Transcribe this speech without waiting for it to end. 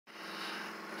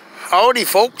Howdy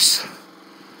folks,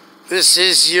 this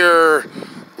is your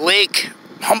Lake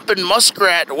Humpn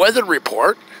muskrat weather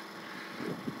report.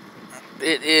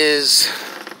 It is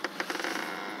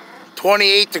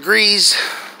 28 degrees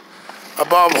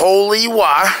above Holy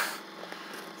Wah.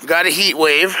 Got a heat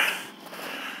wave.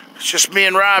 It's just me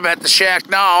and Rob at the shack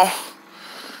now.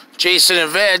 Jason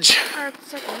and Veg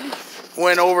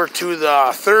went over to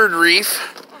the third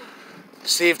reef to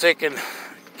see if they can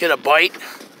get a bite.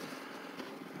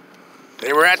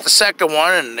 They were at the second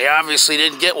one and they obviously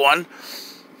didn't get one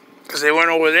because they went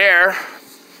over there.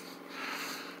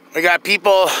 We got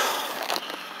people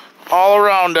all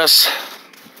around us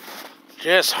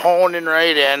just honing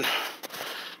right in.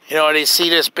 You know, they see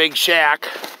this big shack,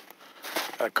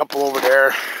 got a couple over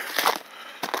there,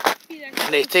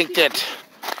 and they think that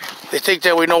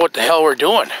we know what the hell we're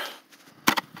doing.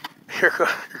 Here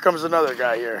comes another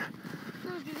guy here.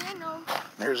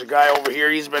 There's a guy over here.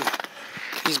 He's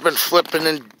been flipping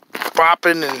and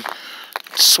bopping and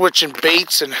switching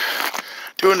baits and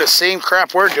doing the same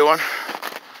crap we're doing.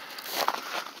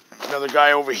 Another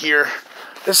guy over here.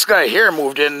 This guy here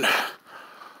moved in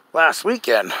last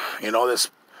weekend. You know, this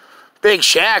big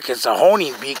shack, it's a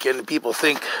honing beacon. People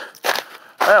think,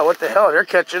 oh, what the hell, they're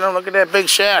catching them. Look at that big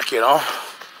shack, you know.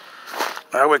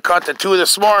 We caught the two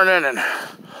this morning and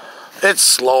it's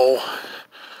slow.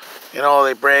 You know,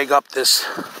 they brag up this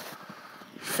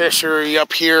fishery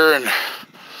up here, and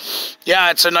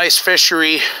yeah, it's a nice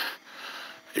fishery.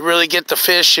 You really get the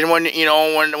fish, and when you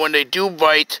know when they do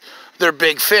bite, they're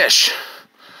big fish.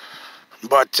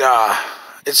 But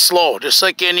it's slow, just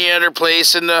like any other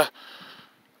place in the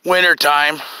winter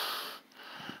time.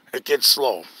 It gets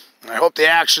slow. I hope the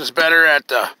action's better at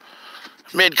the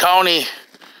Mid-County.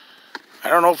 I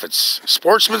don't know if it's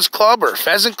Sportsman's Club or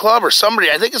Pheasant Club or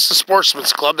somebody. I think it's the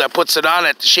Sportsman's Club that puts it on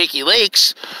at the Shaky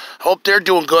Lakes. Hope they're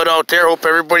doing good out there. Hope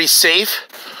everybody's safe.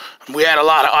 We had a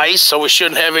lot of ice, so we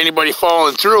shouldn't have anybody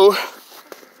falling through.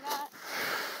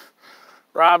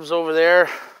 Rob's over there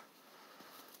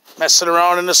messing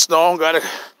around in the snow. Got to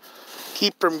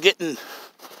keep from getting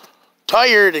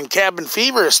tired, and cabin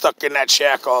fever is stuck in that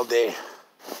shack all day.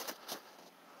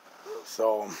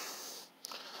 So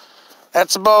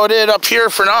that's about it up here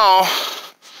for now.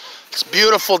 It's a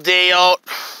beautiful day out.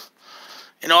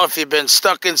 You know, if you've been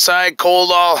stuck inside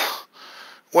cold all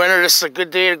winter, this is a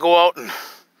good day to go out and,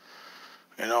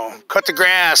 you know, cut the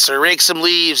grass or rake some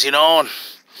leaves, you know, and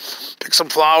pick some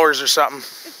flowers or something.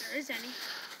 If there is any.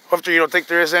 After you don't think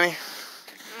there is any?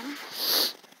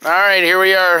 No. All right, here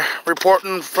we are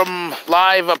reporting from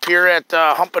live up here at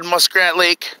Humpn Muskrat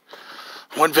Lake.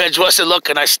 When Veg wasn't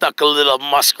looking, I stuck a little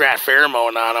muskrat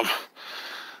pheromone on him.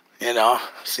 You know,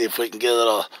 see if we can get a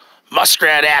little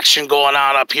muskrat action going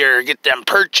on up here. Get them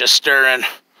perch stirring.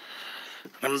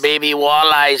 Them baby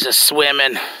walleyes are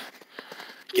swimming.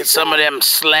 Get some of them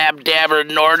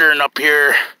slab-dabbered northern up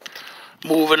here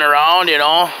moving around, you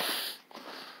know.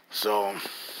 So.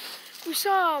 We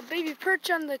saw a baby perch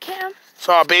on the cam.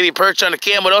 Saw a baby perch on the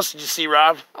cam. What else did you see,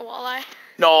 Rob? A walleye.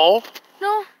 No.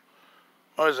 No.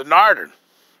 Oh, there's a northern.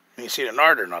 You see the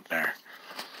northern up there.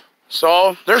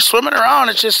 So, they're swimming around.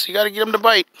 It's just, you got to get them to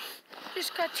bite.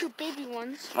 Just got two baby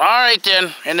ones. All right,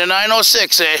 then. In the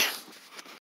 906, eh?